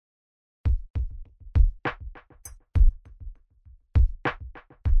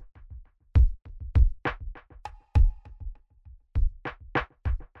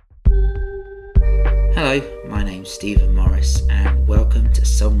Hello, my name's Stephen Morris, and welcome to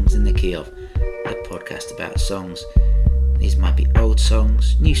Songs in the Key of, a podcast about songs. These might be old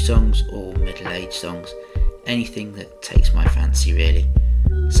songs, new songs, or middle-aged songs. Anything that takes my fancy, really.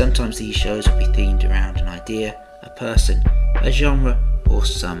 Sometimes these shows will be themed around an idea, a person, a genre, or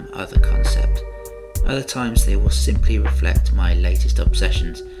some other concept. Other times they will simply reflect my latest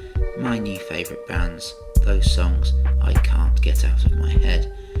obsessions, my new favourite bands, those songs I can't get out of my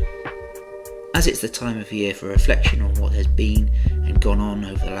head. As it's the time of year for reflection on what has been and gone on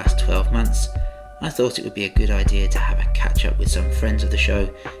over the last 12 months, I thought it would be a good idea to have a catch up with some friends of the show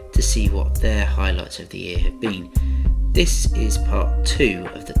to see what their highlights of the year have been. This is part 2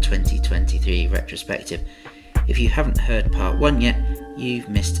 of the 2023 retrospective. If you haven't heard part 1 yet, you've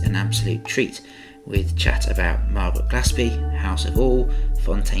missed an absolute treat, with chat about Margaret Glaspie, House of All,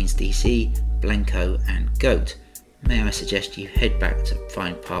 Fontaines DC, Blanco and Goat. May I suggest you head back to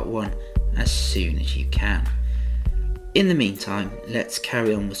find part 1 as soon as you can. In the meantime, let's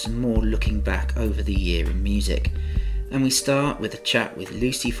carry on with some more looking back over the year in music. And we start with a chat with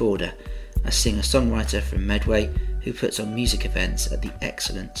Lucy Forder, a singer-songwriter from Medway who puts on music events at the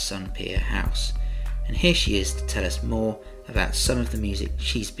excellent Sunpier House. And here she is to tell us more about some of the music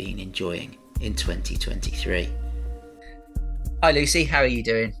she's been enjoying in 2023. Hi Lucy, how are you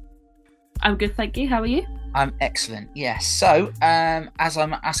doing? I'm good, thank you. How are you? I'm excellent, yes. So, as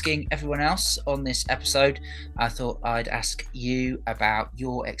I'm asking everyone else on this episode, I thought I'd ask you about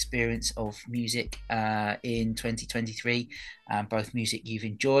your experience of music in 2023, both music you've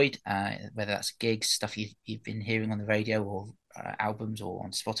enjoyed, whether that's gigs, stuff you've been hearing on the radio or albums or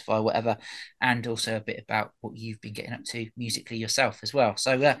on Spotify or whatever, and also a bit about what you've been getting up to musically yourself as well.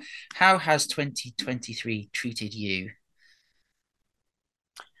 So, how has 2023 treated you?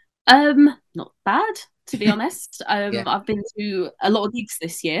 Not bad, to be honest. Yeah. I've been to a lot of gigs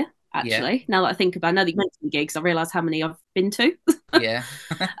this year, actually. Yeah. Now that I think about it, now that you mentioned gigs, I realise how many I've been to. Yeah.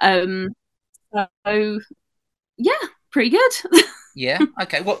 um, so yeah, pretty good. Yeah.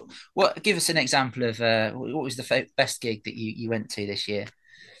 Okay. What? Give us an example of what was the best gig that you went to this year?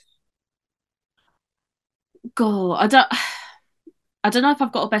 God, I don't know if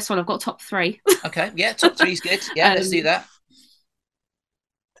I've got a best one. I've got top three. Okay. Yeah. Top three is good. Yeah. Let's do that.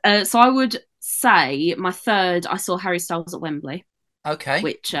 So I would say my third, I saw Harry Styles at Wembley. Okay.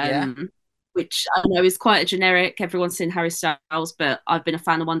 Which Yeah. which I know is quite a generic. Everyone's seen Harry Styles, but I've been a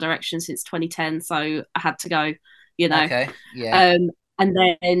fan of One Direction since 2010, so I had to go. Okay. Yeah. And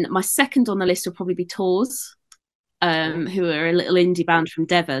then my second on the list will probably be Tours, who are a little indie band from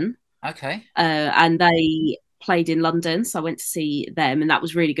Devon. Okay. And they played in London, so I went to see them, and that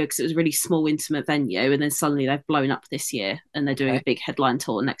was really good because it was a really small, intimate venue. And then suddenly they've blown up this year, and they're doing a big headline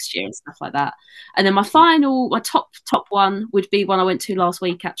tour next year and stuff like that. And then my top one would be one I went to last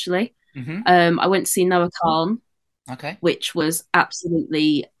week actually. Mm-hmm. I went to see Noah Khan, Okay, which was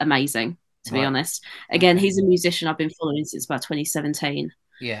absolutely amazing. To be honest, again, he's a musician I've been following since about 2017.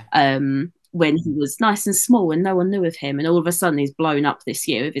 Yeah. When he was nice and small and no one knew of him, and all of a sudden he's blown up this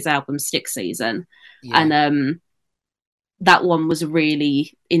year with his album Stick Season. Yeah. And that one was a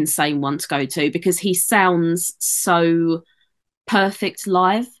really insane one to go to because he sounds so perfect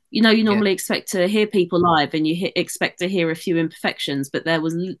live. You know, you normally expect to hear people live and you expect to hear a few imperfections, but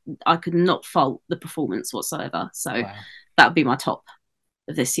I could not fault the performance whatsoever. So that would be my top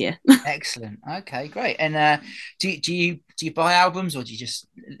of this year. Excellent. Okay, great. And do you buy albums or do you just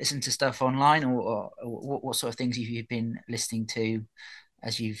listen to stuff online, or what sort of things have you been listening to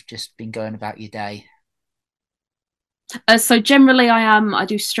as you've just been going about your day? So generally I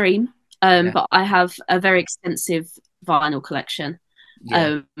do stream, but I have a very extensive vinyl collection.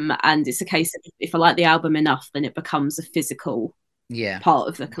 And it's a case of if I like the album enough, then it becomes a physical part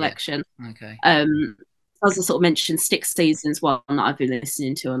of the collection. Okay. As I sort of mentioned, Stick Season's one that I've been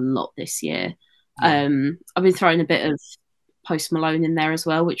listening to a lot this year. I've been throwing a bit of Post Malone in there as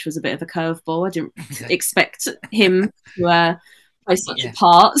well, which was a bit of a curveball. I didn't expect him to play such a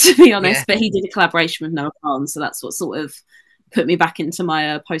part, to be honest, but he did a collaboration with Noah Khan, so that's what sort of put me back into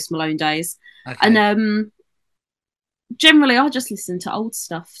my Post Malone days. And generally, I just listen to old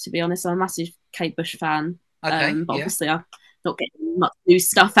stuff, to be honest. I'm a massive Kate Bush fan, but obviously I'm not getting much new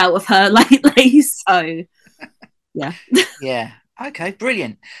stuff out of her lately, so yeah. Yeah. Okay,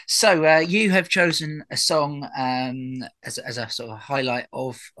 brilliant. So you have chosen a song as a sort of highlight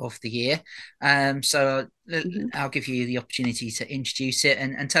of the year. So I'll give you the opportunity to introduce it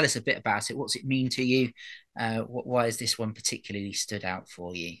and tell us a bit about it. What's it mean to you? Why has this one particularly stood out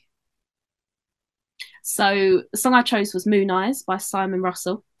for you? So the song I chose was Moon Eyes by Simon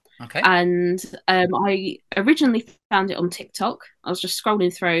Russell. Okay. And I originally found it on TikTok. I was just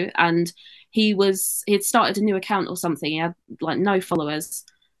scrolling through and he had started a new account or something. He had like no followers,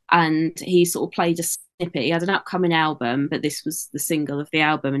 and he sort of played a snippet. He had an upcoming album, but this was the single of the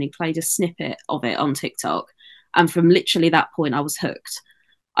album, and he played a snippet of it on TikTok. And from literally that point, I was hooked.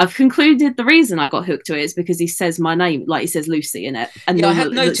 I've concluded the reason I got hooked to it is because he says my name, like he says Lucy in it. And yeah, I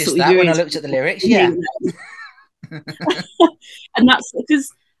had noticed sort of that when I looked at the lyrics. Yeah. And that's because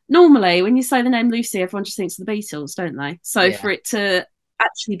normally when you say the name Lucy, everyone just thinks of the Beatles, don't they? So Yeah. for it to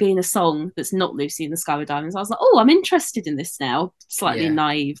actually be in a song that's not Lucy in the Sky with Diamonds, I was like, oh, I'm interested in this now, slightly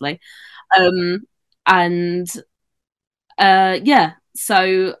naively. And yeah,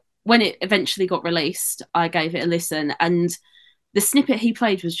 so when it eventually got released, I gave it a listen, and the snippet he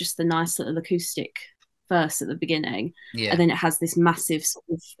played was just the nice little acoustic verse at the beginning, Yeah. and then it has this massive sort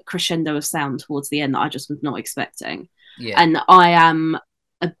of crescendo of sound towards the end that I just was not expecting. Yeah. And I am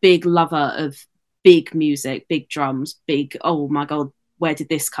a big lover of big music, big drums, big, oh my God, where did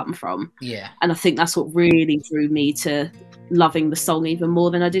this come from? Yeah. And I think that's what really drew me to loving the song even more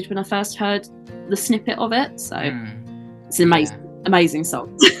than I did when I first heard the snippet of it. So it's an amazing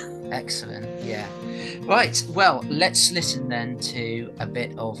song. Excellent. Yeah. Right. Well, let's listen then to a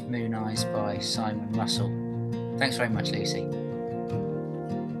bit of Moon Eyes by Simon Russell. Thanks very much, Lucy.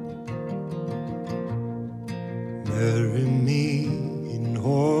 Marry me in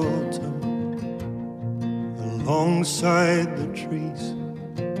autumn alongside the trees,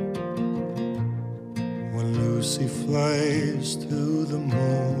 when Lucy flies to the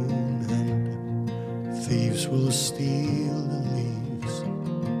moon and thieves will steal the leaves.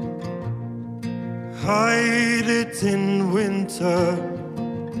 Hide it in winter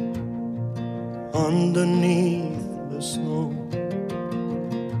underneath the snow.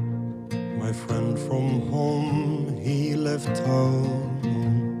 My friend from home, he left town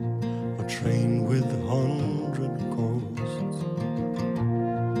on a train with 100 ghosts.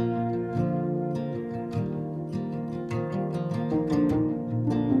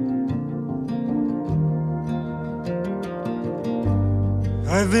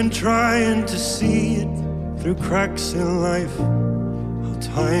 I've been trying to see it through cracks in life, how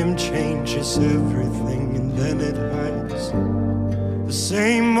time changes everything and then it hides. The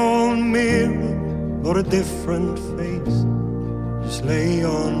same old mirror, but a different face. Just lay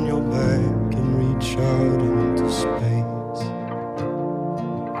on your back and reach out into space.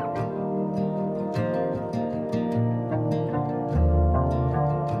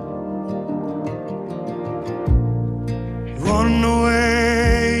 Run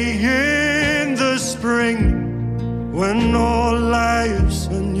away in the spring when all life's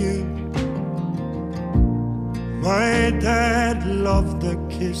anew. My dad loved the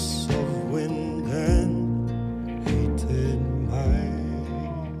kiss of wind and hated my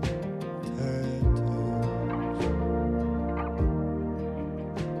tattoos.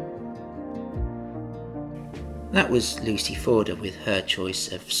 That was Lucy Forder with her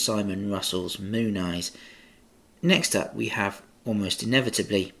choice of Simon Russell's Moon Eyes. Next up we have, almost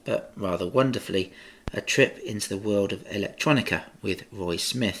inevitably, but rather wonderfully, a trip into the world of electronica with Roy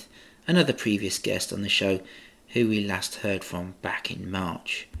Smith, another previous guest on the show who we last heard from back in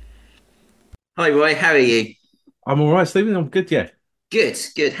March. Hi Roy, how are you? I'm all right, Stephen. I'm good, yeah. Good.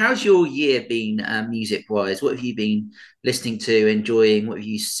 How's your year been music-wise? What have you been listening to, enjoying? What have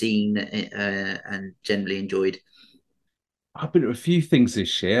you seen and generally enjoyed? I've been to a few things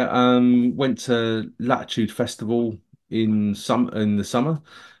this year. Went to Latitude Festival in the summer.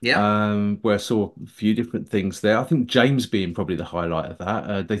 Yeah. Where I saw a few different things there. I think James being probably the highlight of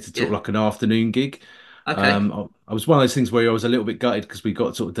that. They did sort of like an afternoon gig. Okay. I was one of those things where I was a little bit gutted because we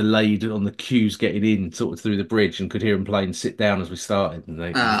got sort of delayed on the queues getting in sort of through the bridge and could hear them playing "Sit Down" as we started, and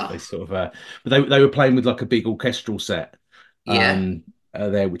they sort of but they were playing with like a big orchestral set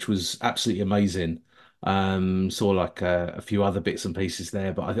there, which was absolutely amazing. Saw like a few other bits and pieces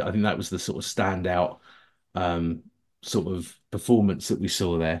there, but I think that was the sort of standout sort of performance that we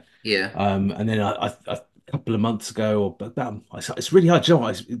saw there. Yeah. And then a couple of months ago, or about, it's really hard. You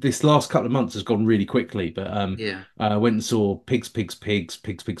know, this last couple of months has gone really quickly, but I went and saw Pigs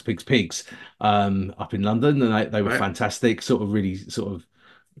up in London, and they were fantastic. Sort of really sort of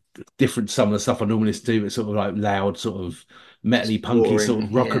different some of the stuff I normally do, but sort of like loud, sort of metally punky sort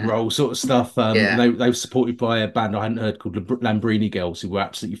of rock and roll sort of stuff. They were supported by a band I hadn't heard called Lambrini Girls, who were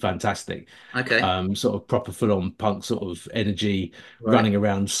absolutely fantastic. Okay. Sort of proper full on punk sort of energy, running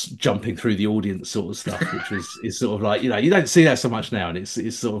around, jumping through the audience sort of stuff, which is sort of like, you know, you don't see that so much now, and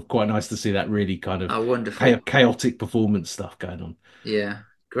it's sort of quite nice to see that really kind of wonderful chaotic performance stuff going on. Yeah,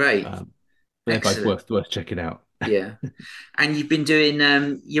 great. They're both worth checking out. Yeah. And you've been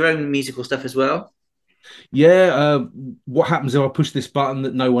doing your own musical stuff as well? Yeah, what happens if I push this button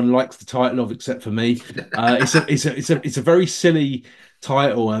that no one likes the title of except for me? It's a very silly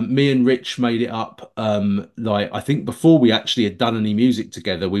title. Me and Rich made it up. Like I think before we actually had done any music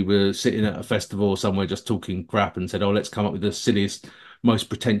together, we were sitting at a festival or somewhere just talking crap and said, "Oh, let's come up with the silliest, most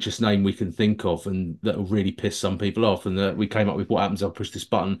pretentious name we can think of, and that'll really piss some people off." And we came up with what happens if I push this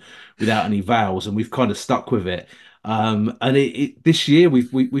button without any vowels, and we've kind of stuck with it. And this year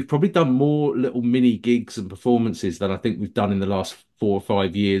we've probably done more little mini gigs and performances than I think we've done in the last 4 or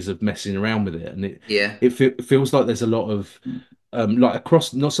 5 years of messing around with it. And it feels like there's a lot of like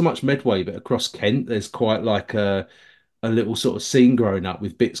across not so much Medway, but across Kent, there's quite like a little sort of scene growing up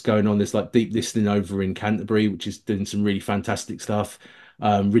with bits going on. There's like Deep Listening over in Canterbury, which is doing some really fantastic stuff.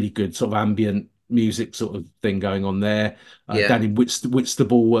 Really good sort of ambient music sort of thing going on there. Down in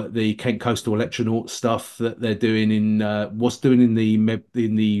Whitstable at the Kent Coastal Electronauts stuff that they're doing was doing in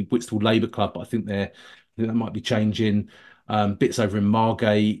the Whitstable Labour Club. I think that might be changing. Bits over in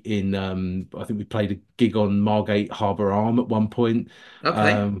Margate I think we played a gig on Margate Harbour Arm at one point.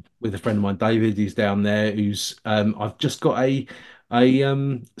 With a friend of mine, David, who's down there, who's I've just got a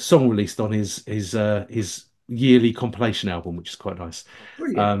song released on his yearly compilation album, which is quite nice.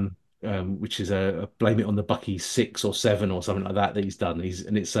 Which is a Blame It on the Bucky 6 or 7 or something like that he's done.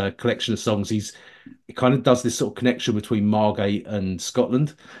 And it's a collection of songs. He kind of does this sort of connection between Margate and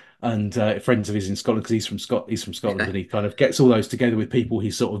Scotland, and friends of his in Scotland because he's from Scotland, and he kind of gets all those together with people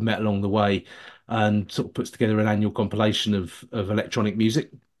he sort of met along the way, and sort of puts together an annual compilation of electronic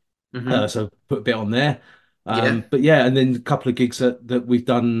music. So put a bit on there. But yeah, and then a couple of gigs that we've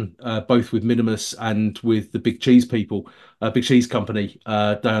done both with Minimus and with the Big Cheese people, Big Cheese Company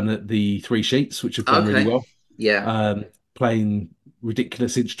down at the Three Sheets, which have done really well. Playing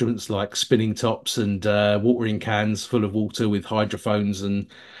ridiculous instruments like spinning tops and watering cans full of water with hydrophones and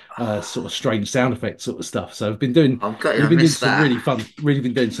sort of strange sound effects sort of stuff. So I've been doing some really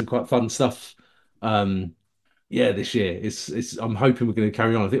been doing some quite fun stuff. This year it's I'm hoping we're going to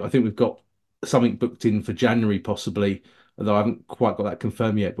carry on. I think we've got something booked in for January possibly, although I haven't quite got that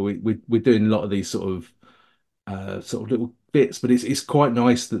confirmed yet. But we're doing a lot of these sort of little bits. But it's quite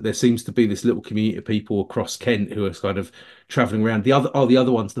nice that there seems to be this little community of people across Kent who are kind of travelling around. The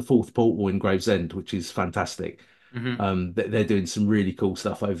other one's the Fourth Portal in Gravesend, which is fantastic. They're doing some really cool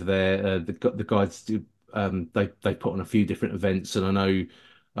stuff over there. The guys do they put on a few different events, and I know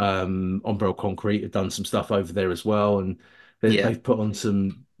Umbrella Concrete have done some stuff over there as well, and they've put on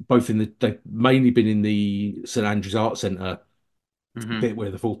some they've mainly been in the St Andrews Art Centre bit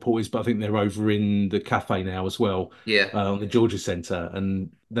where the Fourth Port is, but I think they're over in the cafe now as well. On the Georgia Centre,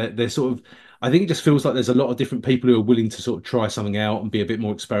 and they're sort of. I think it just feels like there's a lot of different people who are willing to sort of try something out and be a bit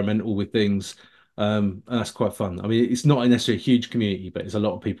more experimental with things. And that's quite fun. I mean, it's not necessarily a huge community, but there's a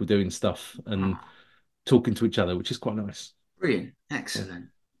lot of people doing stuff and talking to each other, which is quite nice. Brilliant, excellent,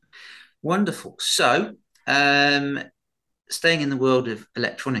 wonderful. So, staying in the world of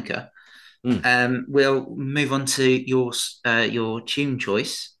electronica, we'll move on to your tune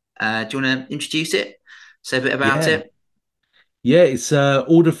choice. Do you want to introduce it? Say a bit about it. Yeah, it's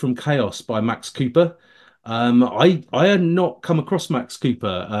Order from Chaos by Max Cooper. I had not come across Max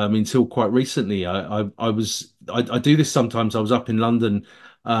Cooper until quite recently. I do this sometimes. I was up in London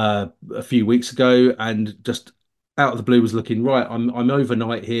a few weeks ago and just out of the blue was looking, right, I'm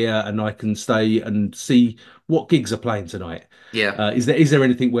overnight here and I can stay and see what gigs are playing tonight. Is there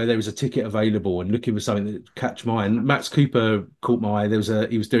anything where there was a ticket available, and looking for something that catch my eye. And Max Cooper caught my eye.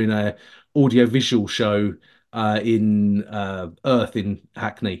 He was doing a audio visual show in Earth in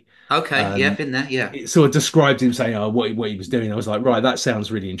Hackney. I've been there. It sort of described him saying what he was doing. I was like, right, that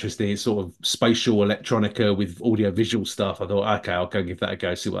sounds really interesting. It's sort of spatial electronica with audio visual stuff. I thought, okay, I'll go give that a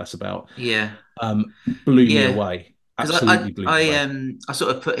go, see what that's about. Blew me away. Absolutely blew me away. I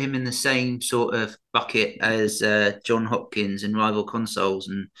sort of put him in the same sort of bucket as John Hopkins and Rival Consoles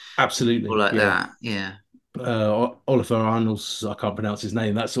and absolutely people like that. Oliver Arnolds, I can't pronounce his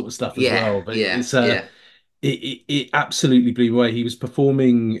name, that sort of stuff as well. But it absolutely blew me away. He was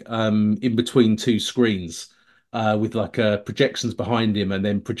performing in between two screens with like projections behind him and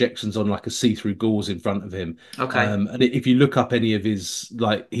then projections on like a see-through gauze in front of him. And if you look up any of his,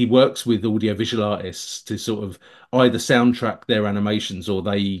 like, he works with audio visual artists to sort of either soundtrack their animations or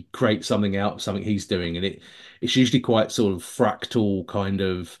they create something out of something he's doing, and it's usually quite sort of fractal kind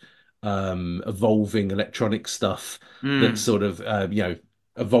of evolving electronic stuff that's sort of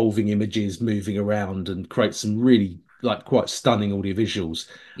evolving images moving around and create some really like quite stunning audio visuals.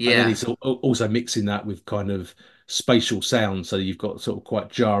 And then he's also mixing that with kind of spatial sound, so you've got sort of quite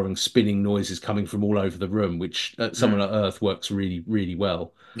jarring spinning noises coming from all over the room, which somewhere like Earth works really, really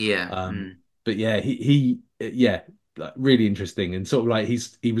well. but yeah, yeah, like, really interesting, and sort of like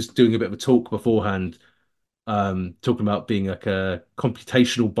he was doing a bit of a talk beforehand, talking about being like a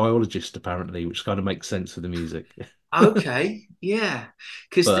computational biologist apparently, which kind of makes sense for the music. Okay, yeah,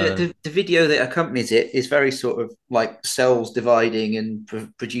 because But the video that accompanies it is very sort of like cells dividing and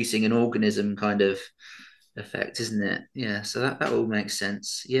producing an organism kind of effect, isn't it? Yeah, so that all makes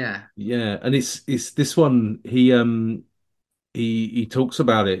sense. Yeah. yeah, and it's this one he talks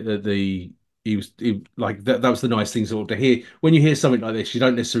about it that like that was the nice thing sort of to hear when you hear something like this. You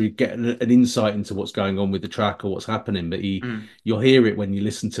don't necessarily get an insight into what's going on with the track or what's happening, but you'll hear it when you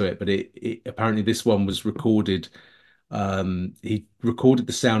listen to it. But it apparently this one was recorded. He recorded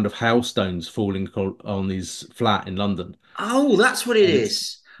the sound of hailstones falling on his flat in London. Oh, that's what it And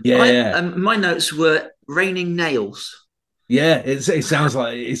is. yeah, My notes were raining nails. yeah, it sounds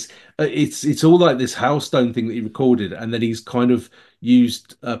like it's all like this hailstone thing that he recorded, and then he's kind of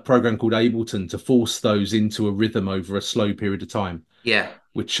used a program called Ableton to force those into a rhythm over a slow period of time, Yeah,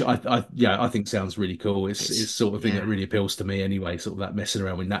 which I think sounds really cool. It's sort of thing that yeah, really appeals to me anyway, sort of that messing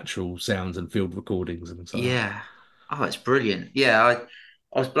around with natural sounds and field recordings and stuff like that. yeah. Oh, it's brilliant. Yeah,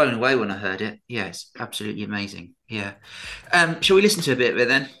 I was blown away when I heard it. Yeah, it's absolutely amazing. Yeah. Shall we listen to a bit of it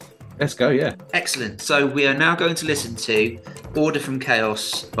then? Let's go, yeah. Excellent. So we are now going to listen to Order from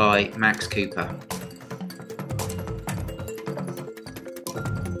Chaos by Max Cooper.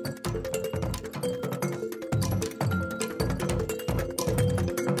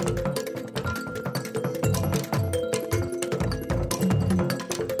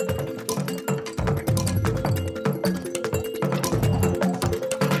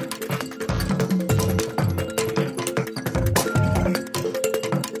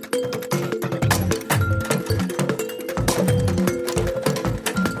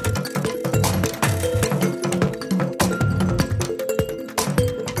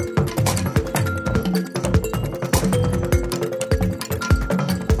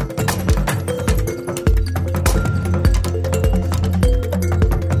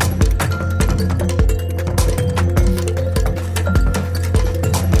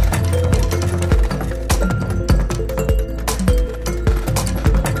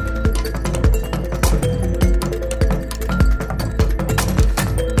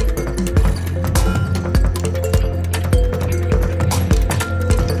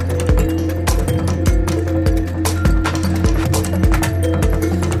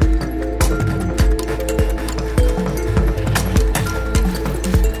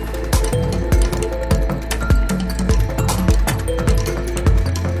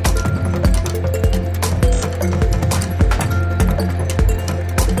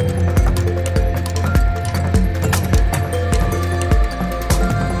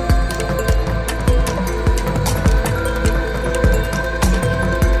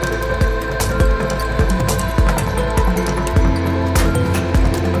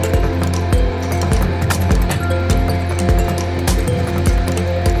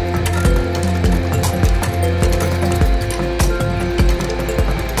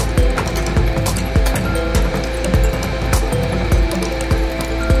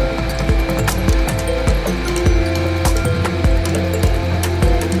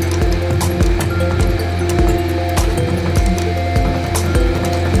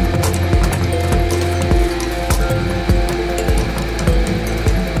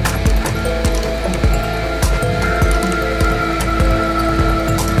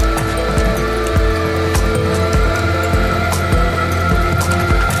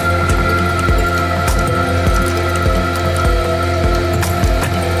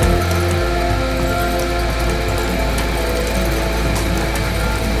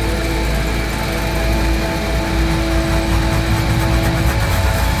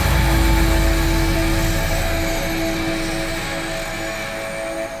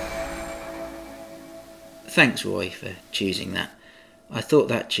 Thanks, Roy, for choosing that. I thought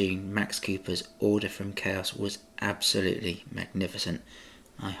that tune, Max Cooper's Order from Chaos, was absolutely magnificent.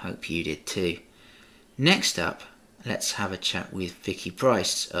 I hope you did too. Next up, let's have a chat with Vicky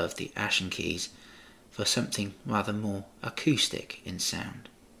Price of the Ashen Keys for something rather more acoustic in sound.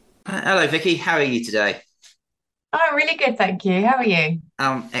 Hello, Vicky. How are you today? Oh, really good, thank you. How are you?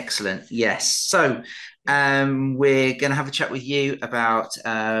 Excellent. Yes. So, we're going to have a chat with you about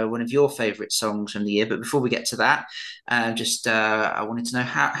one of your favourite songs from the year. But before we get to that, I wanted to know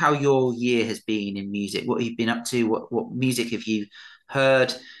how your year has been in music. What have you been up to? What music have you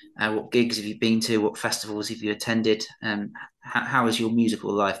heard? What gigs have you been to? What festivals have you attended? How has your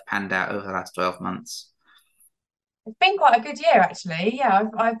musical life panned out over the last 12 months? It's been quite a good year, actually. Yeah,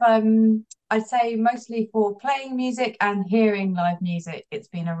 I'd say mostly for playing music and hearing live music, it's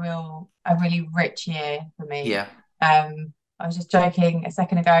been a really rich year for me. Yeah. I was just joking a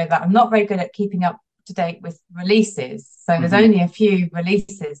second ago that I'm not very good at keeping up to date with releases. So there's only a few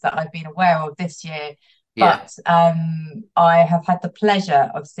releases that I've been aware of this year. Yeah. But I have had the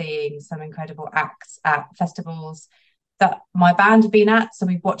pleasure of seeing some incredible acts at festivals that my band have been at. So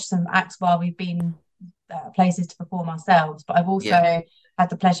we've watched some acts while we've been places to perform ourselves. But I've also had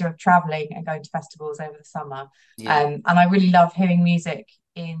the pleasure of traveling and going to festivals over the summer. And I really love hearing music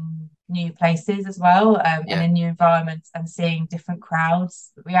in new places as well, and in new environments, and seeing different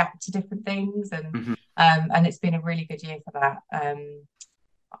crowds react to different things. And it's been a really good year for that.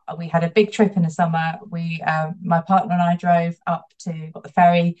 We had a big trip in the summer. My partner and I got the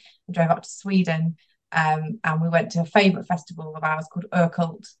ferry and drove up to Sweden, and we went to a favourite festival of ours called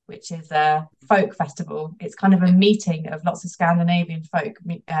Urkult, which is a folk festival. It's kind of a meeting of lots of Scandinavian folk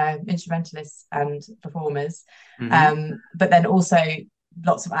instrumentalists and performers, but then also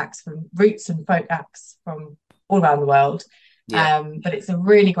lots of acts from roots and folk acts from all around the world. But it's a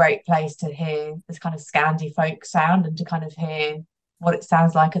really great place to hear this kind of Scandi folk sound, and to kind of hear what it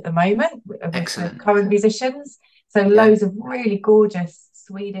sounds like at the moment with the current musicians. So loads of really gorgeous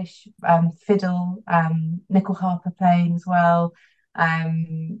Swedish fiddle, nickel harper playing as well.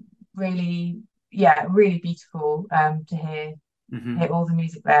 Really beautiful to hear all the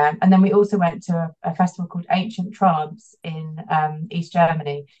music there. And then we also went to a festival called Ancient Trance in East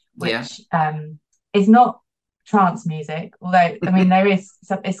Germany, which is not trance music, although I mean there's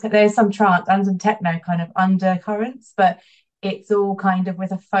some trance and some techno kind of undercurrents, but it's all kind of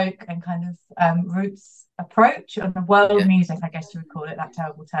with a folk and kind of roots approach on the world music, I guess you would call it, that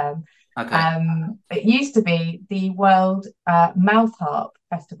terrible term. It used to be the World Mouth Harp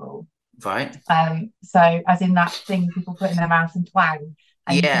Festival. Right. So as in that thing people put in their mouth and twang,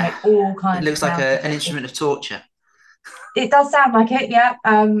 and you can make all kinds. It looks like an instrument of torture. It does sound like it, yeah.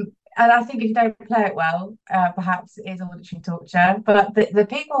 And I think if you don't play it well, perhaps it is auditory torture. But the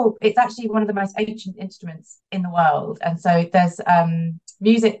people, it's actually one of the most ancient instruments in the world. And so there's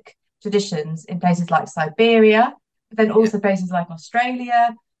music traditions in places like Siberia, but then also places like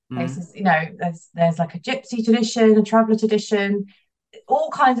Australia, places, there's like a gypsy tradition, a traveller tradition, all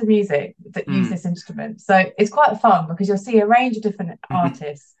kinds of music that use this instrument. So it's quite fun because you'll see a range of different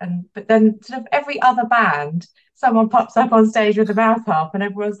artists, but then sort of every other band, someone pops up on stage with a mouth harp and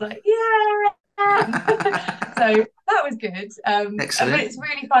everyone's like, yeah. So that was good. But it's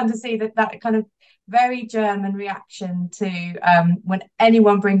really fun to see that kind of very German reaction to when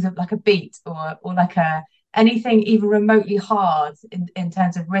anyone brings up like a beat or like anything even remotely hard in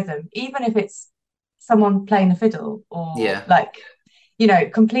terms of rhythm, even if it's someone playing the fiddle or like,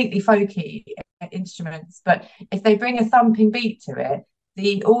 completely folky instruments. But if they bring a thumping beat to it,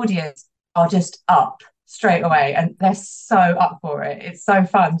 the audience are just up straight away, and they're so up for it. It's so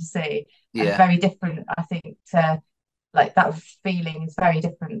fun to see. And very different, I think, to like that feeling is very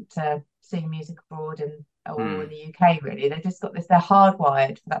different to seeing music abroad or in the UK. Really, they've just got this. They're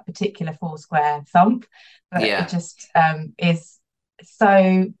hardwired for that particular 4-square thump, but it just is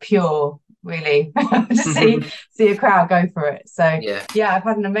so pure, really, to see a crowd go for it. So I've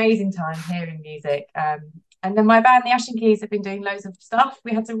had an amazing time hearing music. And then my band, the Ashen Keys, have been doing loads of stuff.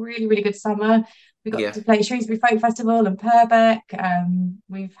 We had a really, really good summer. We got to play Shrewsbury Folk Festival and Purbeck.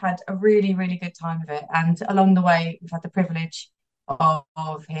 We've had a really, really good time of it. And along the way, we've had the privilege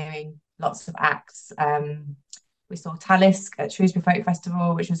of hearing lots of acts. We saw Talisk at Shrewsbury Folk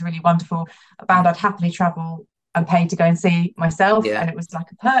Festival, which was really wonderful. A band I'd happily travel and paid to go and see myself, and it was like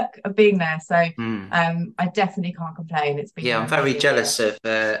a perk of being there. So I definitely can't complain. It's been I'm very jealous of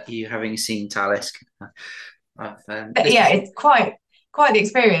you having seen Talisk. It's quite the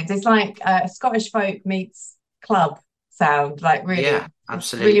experience. It's like Scottish folk meets club sound, like really,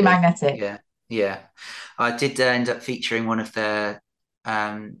 absolutely, really magnetic. I did end up featuring one of the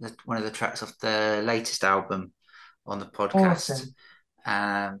tracks off the latest album on the podcast.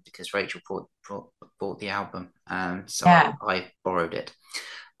 Awesome. Because Rachel bought the album, so I borrowed it.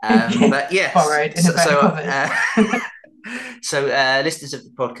 But yes, borrowed in so listeners of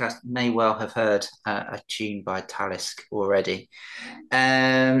the podcast may well have heard a tune by Talisk already.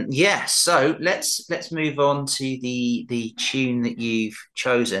 So let's move on to the tune that you've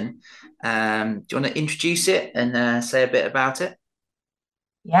chosen. Do you want to introduce it and say a bit about it?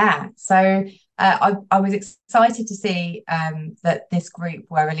 So I was excited to see that this group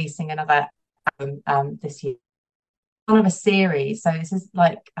were releasing another album this year, kind of a series. So this is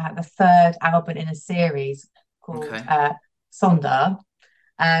like the third album in a series called Sondar,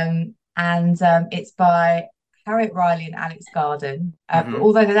 and it's by Harriet Riley and Alex Garden.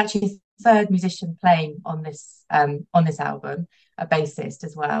 Although there's actually a third musician playing on this album, a bassist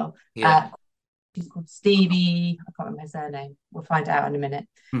as well. She's called Stevie. I can't remember her surname. We'll find out in a minute.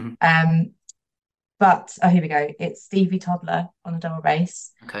 But here we go. It's Stevie Toddler on the double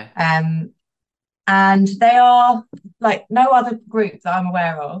bass. Okay. And they are like no other group that I'm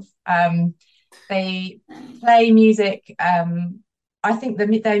aware of. They play music. I think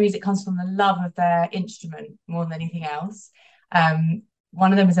their music comes from the love of their instrument more than anything else.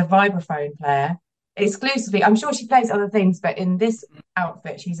 One of them is a vibraphone player. Exclusively, I'm sure she plays other things, but in this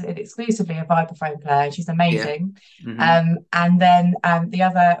outfit, she's exclusively a vibraphone player. She's amazing. And then the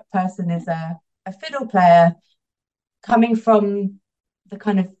other person is a fiddle player coming from the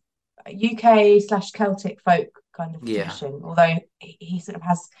kind of UK/Celtic folk kind of tradition, although he sort of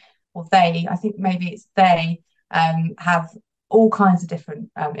has, or they, I think maybe it's they, have all kinds of different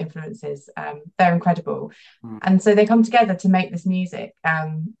influences. They're incredible. And so they come together to make this music.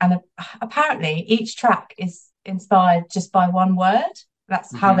 And apparently each track is inspired just by one word.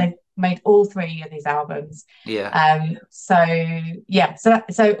 That's how they've made all three of these albums. So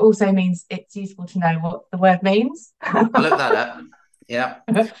also means it's useful to know what the word means. I'll look that up.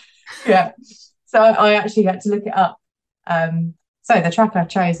 So I actually had to look it up. So the track I've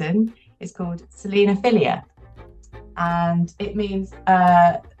chosen is called Selenophilia, and it means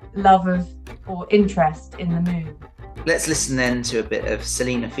love of or interest in the moon. Let's listen then to a bit of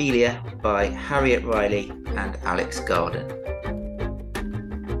Selenophilia by Harriet Riley and Alex Garden.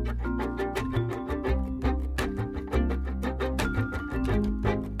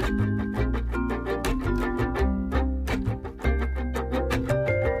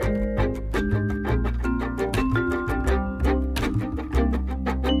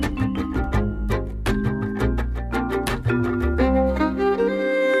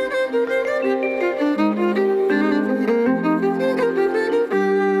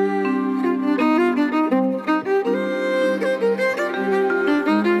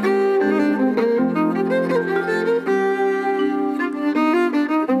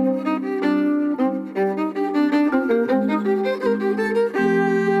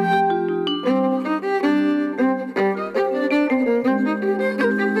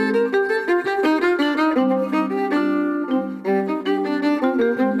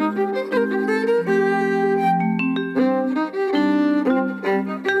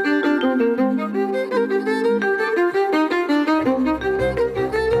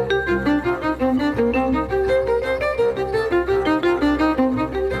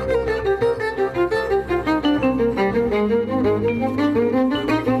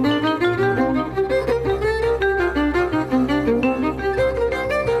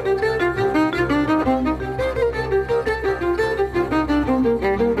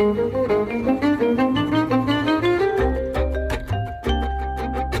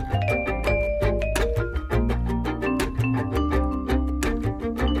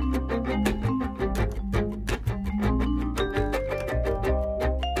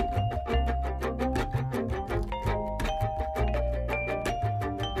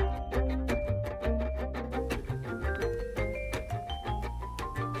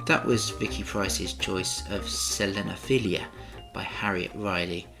 That was Vicky Price's choice of Selenophilia by Harriet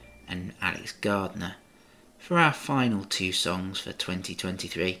Riley and Alex Gardner. For our final two songs for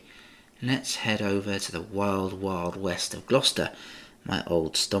 2023, let's head over to the wild, wild west of Gloucester, my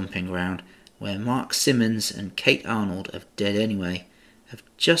old stomping ground, where Mark Simmons and Kate Arnold of Dead Anyway have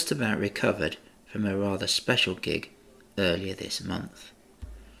just about recovered from a rather special gig earlier this month.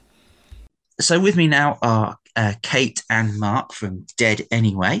 So with me now are Kate and Mark from Dead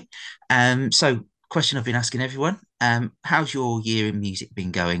Anyway. So question I've been asking everyone, how's your year in music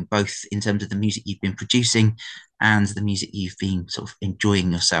been going, both in terms of the music you've been producing and the music you've been sort of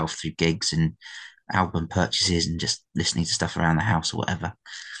enjoying yourself through gigs and album purchases and just listening to stuff around the house or whatever?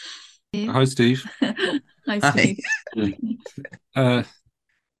 Hi, Steve. Hi, Steve.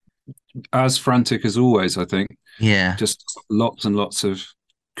 As frantic as always, I think. Yeah. Just lots and lots of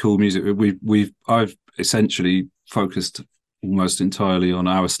cool music. I've essentially focused almost entirely on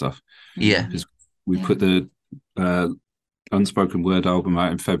our stuff. Yeah. Because we put the Unspoken Word album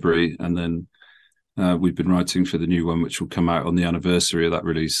out in February, and then we've been writing for the new one, which will come out on the anniversary of that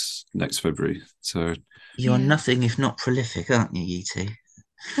release next February. So you're nothing if not prolific, aren't you, you two?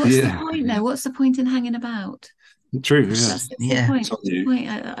 What's the point now? What's the point in hanging about? True, That's the point.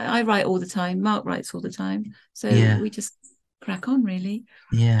 I write all the time. Mark writes all the time. So we just crack on, really.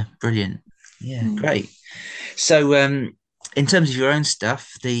 Yeah, brilliant. Yeah, great. So in terms of your own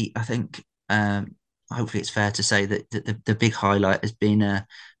stuff, I think hopefully it's fair to say that the big highlight has been a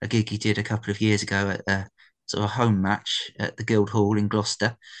gig you did a couple of years ago at sort of home match at the Guildhall in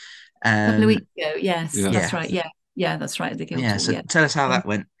Gloucester. A couple of weeks ago, yes, that's right. Yeah, that's right. At the Guildhall. So tell us how that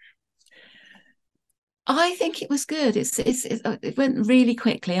went. I think it was good. It went really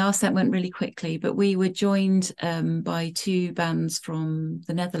quickly. Our set went really quickly, but we were joined by 2 bands from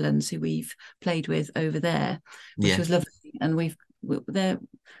the Netherlands who we've played with over there, which was lovely. And we'd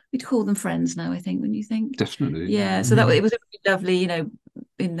call them friends now, I think, when you think. Definitely. Yeah. So it was really lovely, you know,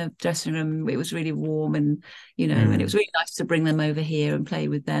 in the dressing room. It was really warm, and, you know, and it was really nice to bring them over here and play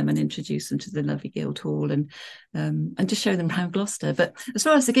with them and introduce them to the lovely Guildhall and just show them around Gloucester. But as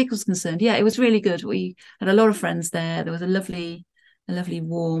far as the gig was concerned, it was really good. We had a lot of friends there. There was a lovely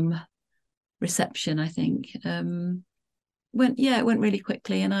warm reception, I think. It went really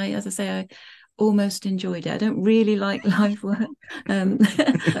quickly, and I almost enjoyed it. I don't really like live work, and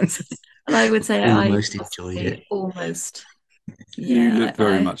I would say almost enjoyed it. Almost. You look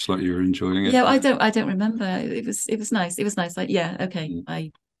very much like you were enjoying it. Yeah, I don't remember. It was nice. It was nice.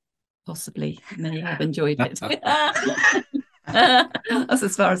 I possibly may have enjoyed it. That's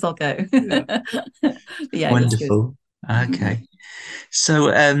as far as I'll go. Yeah, wonderful. Okay, so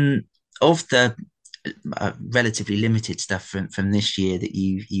of the relatively limited stuff from this year that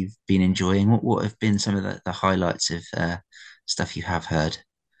you've been enjoying, what have been some of the highlights of stuff you have heard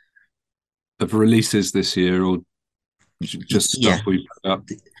of releases this year, or just stuff we put up?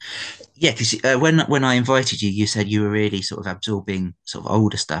 Yeah, because when I invited you, you said you were really sort of absorbing sort of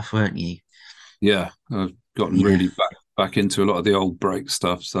older stuff, weren't you? Yeah, I've gotten really back into a lot of the old break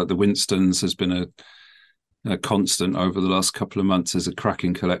stuff. So the Winstons has been a constant over the last couple of months. There's a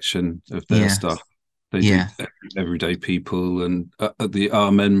cracking collection of their stuff. They do Everyday People and the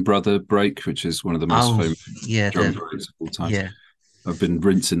Amen Brother break, which is one of the most famous drum breaks of all time. Yeah. I've been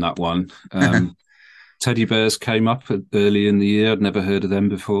rinsing that one. Teddy Bears came up early in the year. I'd never heard of them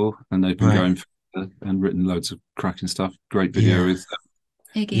before, and they've been going and written loads of cracking stuff. Great video with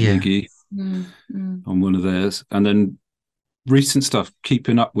Iggy on one of theirs. And then recent stuff,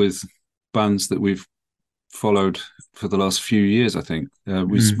 keeping up with bands that we've followed for the last few years, I think. We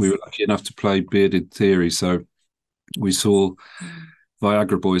were lucky enough to play Bearded Theory, so we saw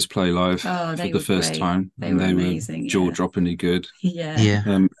Viagra Boys play live for the first time. They were amazing, jaw-droppingly good.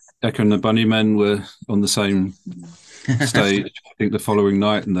 Yeah. Echo and the Bunnymen were on the same stage, I think, the following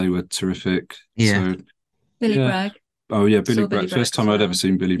night, and they were terrific. Yeah. So, Billy Bragg. Oh, yeah, Billy Bragg. First time I'd ever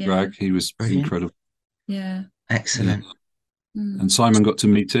seen Billy Bragg. He was incredible. Yeah. Excellent. And Simon got to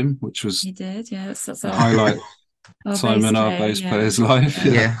meet him, which was he did, that's a highlight. Simon, our bass player's live.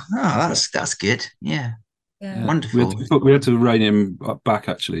 Yeah. Oh, that's good. Yeah. Wonderful. We had to rein him back,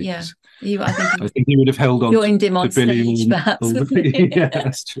 actually. Yeah. I think he would have held on to Billy. Perhaps. Yeah,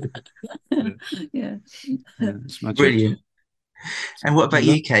 that's true. Yeah. It's brilliant. And what about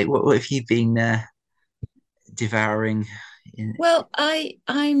you, Kate? What have you been devouring? Well,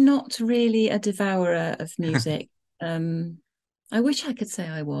 I'm not really a devourer of music. I wish I could say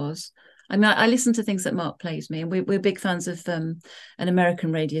I was. I mean, I listen to things that Mark plays me, and we're big fans of an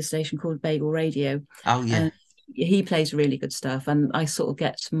American radio station called Bagel Radio. Oh, yeah. He plays really good stuff, and I sort of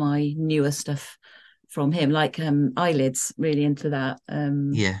get my newer stuff from him, like Eyelids, really into that.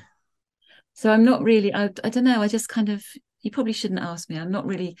 So I'm not really, I don't know, I just kind of, you probably shouldn't ask me. I'm not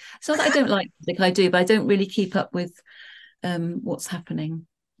really, it's not that I don't like music, I do, but I don't really keep up with what's happening.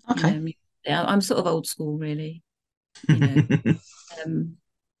 Okay. I'm sort of old school, really. You know.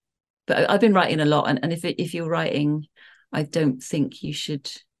 But I've been writing a lot, and if you're writing, I don't think you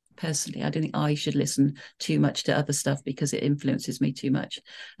should. Personally, I don't think I should listen too much to other stuff because it influences me too much.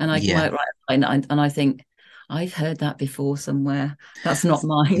 And I might write, and I think I've heard that before somewhere. That's not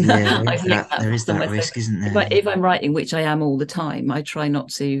mine. Yeah, there is that risk, isn't there? But if I'm writing, which I am all the time, I try not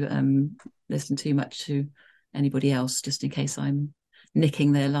to listen too much to anybody else, just in case I'm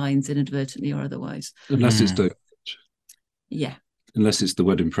nicking their lines inadvertently or otherwise. Unless it's yeah. Unless it's the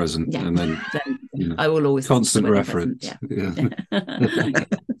wedding present, and then you know, I will always constant reference. I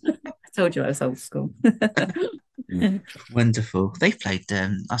told you I was old school. Wonderful. They played.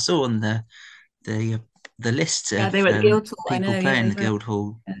 I saw on the list. They were at the Guildhall. People I know, playing the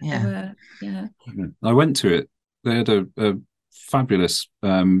Guildhall. Yeah. I went to it. They had a fabulous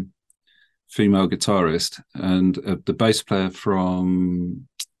female guitarist and the bass player from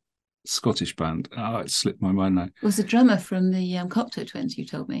Scottish band. Oh, it slipped my mind now. It was a drummer from the Cocteau Twins, you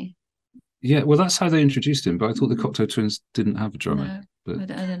told me. Yeah, well, that's how they introduced him, but I thought the Cocteau Twins didn't have a drummer. No,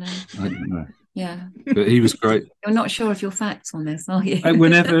 but I don't know. I don't know. Yeah. But he was great. You're not sure of your facts on this, are you?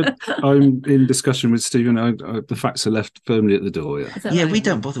 Whenever I'm in discussion with Stephen, the facts are left firmly at the door. Yeah, right? We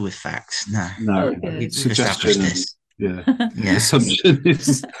don't bother with facts. No. Suggestions. Yeah. Assumption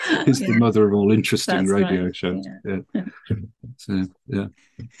is the mother of all interesting radio shows. Yeah. So, yeah.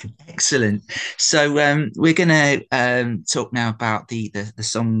 Excellent. So we're going to talk now about the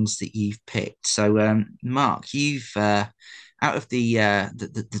songs that you've picked. So Mark, you've out of the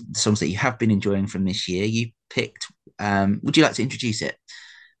songs that you have been enjoying from this year, you picked. Would you like to introduce it?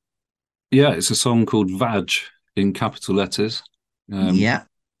 Yeah, it's a song called Vag in capital letters. Yeah,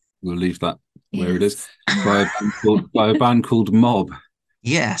 we'll leave that where it is, by a band called Mob.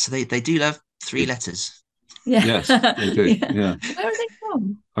 Yeah, so they do love 3 letters. Yeah. Yes, they do. Yeah. Where are they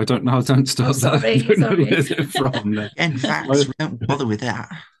from? I don't know. Don't start that. I don't know where they're from. In fact, don't bother with that.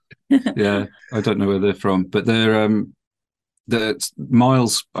 Yeah, I don't know where they're from, but they're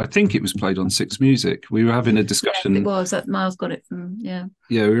Miles. I think it was played on Six Music. We were having a discussion. Yes, it was that Miles got it from. Yeah.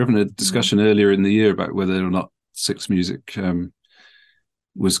 Yeah, we were having a discussion earlier in the year about whether or not Six Music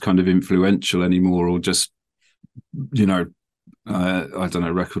was kind of influential anymore, or just, I don't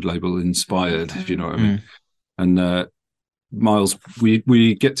know, record label inspired, if you know what I mean. And Miles,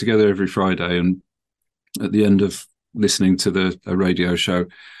 we get together every Friday, and at the end of listening to a radio show,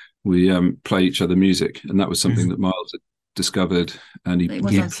 we play each other music, and that was something that Miles had discovered, and he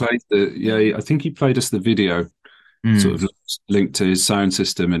played I think he played us the video, sort of linked to his sound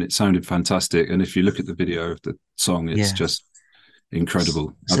system, and it sounded fantastic. And if you look at the video of the song, it's just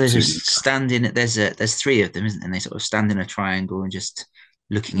incredible. So there's there's 3 of them, isn't there? And they sort of stand in a triangle and just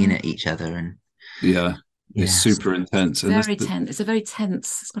looking in at each other, and it's super intense. Very tense. It's a very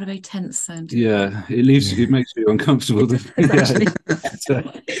tense. It's got a very tense sound. Yeah, it makes you uncomfortable. So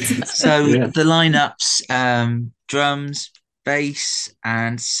the lineups: drums, bass,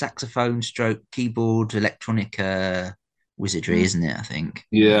 and saxophone, stroke, keyboard, electronic wizardry, isn't it? I think.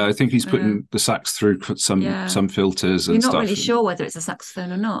 Yeah, I think he's putting the sax through some filters and stuff. You're not really sure whether it's a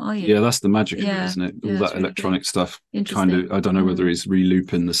saxophone or not, are you? Yeah, that's the magic of it, isn't it? All that electronic stuff. Kind of, I don't know whether he's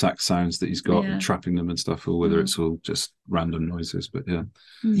re-looping the sax sounds that he's got and trapping them and stuff, or whether it's all just random noises. But yeah.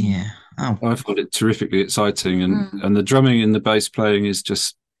 Oh, I find it terrifically exciting, and the drumming and the bass playing is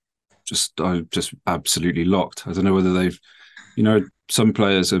just absolutely locked. I don't know whether they've, some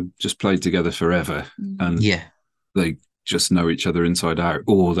players have just played together forever, and they just know each other inside out,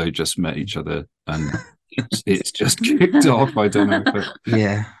 or they just met each other and it's just kicked off. I don't know, but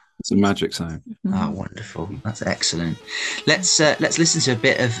it's a magic sound. Oh, wonderful! That's excellent. Let's listen to a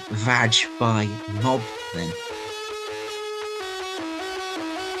bit of Vag by Mob then.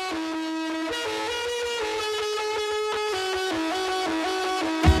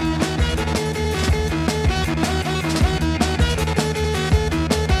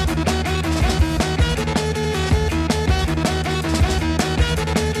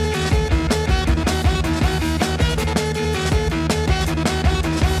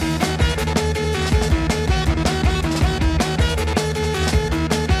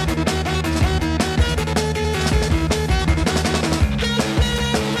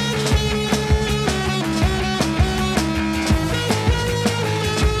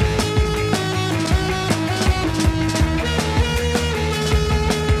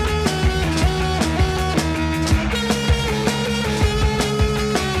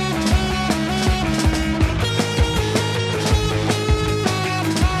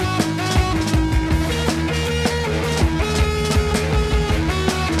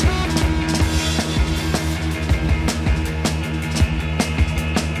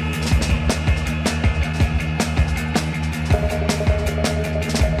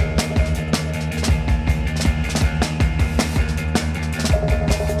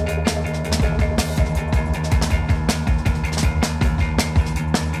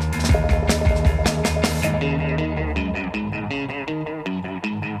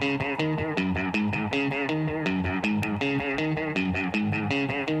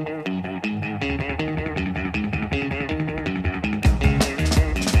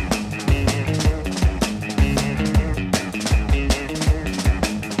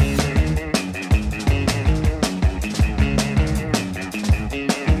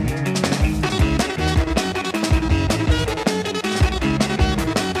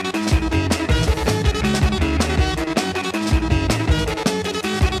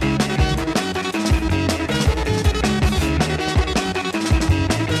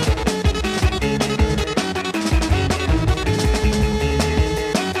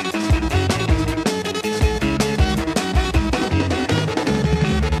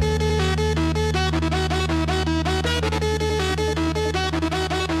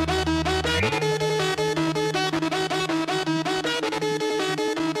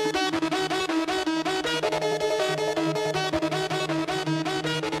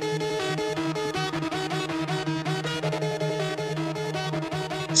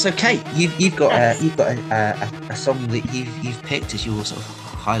 So, Kate, you've got a song that you've picked as your sort of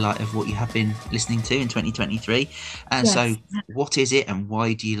highlight of what you have been listening to in 2023. And so, what is it, and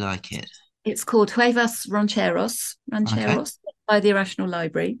why do you like it? It's called Jueves Rancheros by the Irrational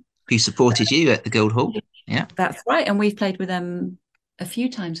Library, who supported you at the Guildhall. Yeah, that's right. And we've played with them a few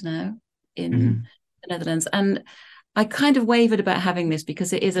times now in the Netherlands. And I kind of wavered about having this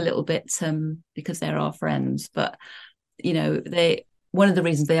because it is a little bit because they're our friends. But you know, one of the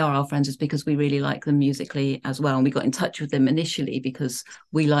reasons they are our friends is because we really like them musically as well. And we got in touch with them initially because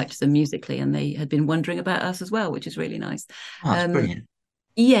we liked them musically, and they had been wondering about us as well, which is really nice. Oh, that's brilliant.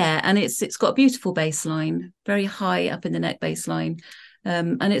 Yeah, and it's got a beautiful bass line, very high up in the neck bass line.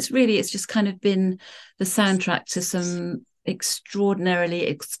 And it's just kind of been the soundtrack to some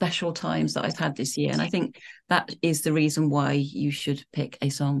extraordinarily special times that I've had this year. And I think that is the reason why you should pick a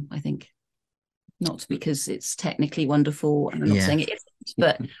song, I think. Not because it's technically wonderful, and I'm not saying it isn't,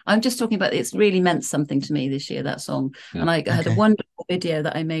 but I'm just talking about it's really meant something to me this year, that song. Yeah. And I had a wonderful video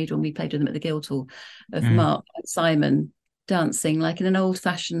that I made when we played with them at the Guildhall of Mark and Simon dancing like in an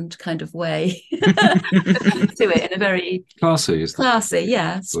old-fashioned kind of way to it, in a very classy,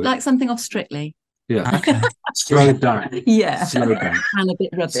 like something off Strictly. Yeah. Okay. Slow it down. Yeah. Slow it down. And a bit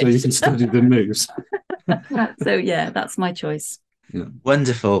rubbish. So you can study the moves. So yeah, that's my choice. Yeah.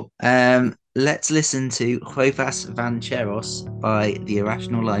 Wonderful. Let's listen to Jueves Rancheros by the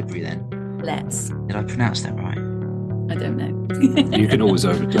Irrational Library then. Let's. Did I pronounce that right? I don't know. You can always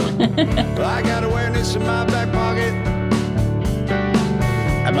overdo it. Well, I got awareness in my back pocket,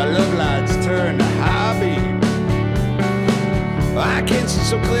 and my love lights turn to high beam. Well, I can't see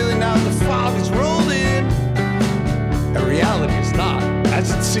so clearly now, the fog is rolled in, and reality is not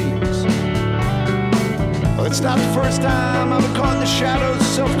as it seems. Well, it's not the first time I've been caught in the shadows of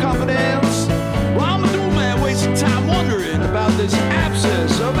self-confidence. Well, I'm a new man wasting time wondering about this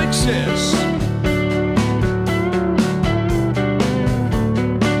abscess of excess.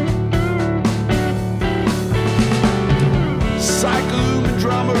 Cycle and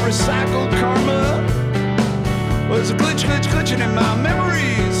drama, recycled karma. Well, there's a glitching in my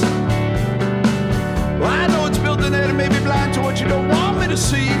memories. Well, I know it's built in there to make me blind to what you don't want me to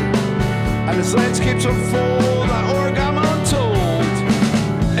see. And as landscapes unfold, I origami untold.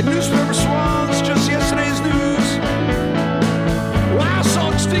 And newspaper swans, just yesterday's news. Well, I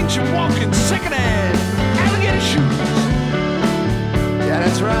saw extinction walking secondhand, alligator shoes. Yeah,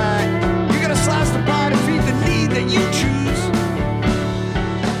 that's right. You're gonna slice the pie to feed the need that you choose.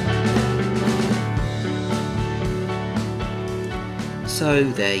 So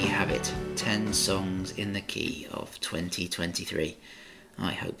there you have it, 10 songs in the key of 2023.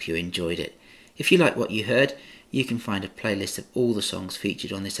 I hope you enjoyed it. If you like what you heard, you can find a playlist of all the songs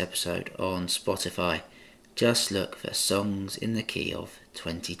featured on this episode on Spotify. Just look for Songs in the Key of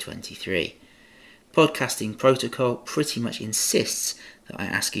 2023. Podcasting protocol pretty much insists that I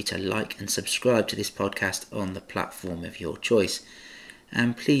ask you to like and subscribe to this podcast on the platform of your choice.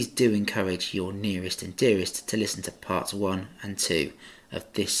 And please do encourage your nearest and dearest to listen to parts 1 and 2 of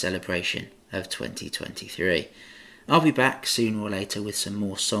this celebration of 2023. I'll be back sooner or later with some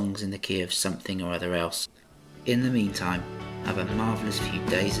more songs in the key of something or other else. In the meantime, have a marvellous few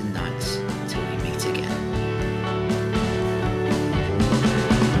days and nights until we meet again.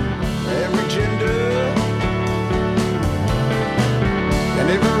 Every gender and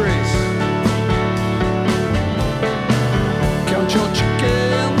every race. Count your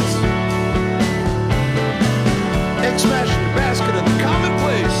chickens. Egg smash in the basket of the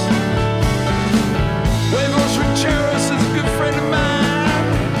commonplace. Jueves Rancheros is a good friend of mine.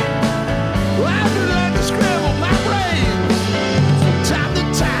 Well, I do like to scramble my brains from time to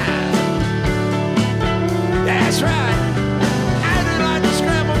time. That's right. I do like to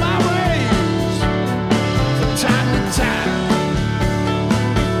scramble my brains from time to time.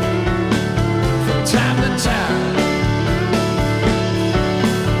 From time to time.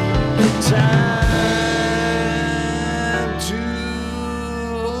 From time to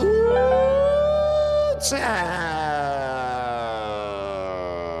time.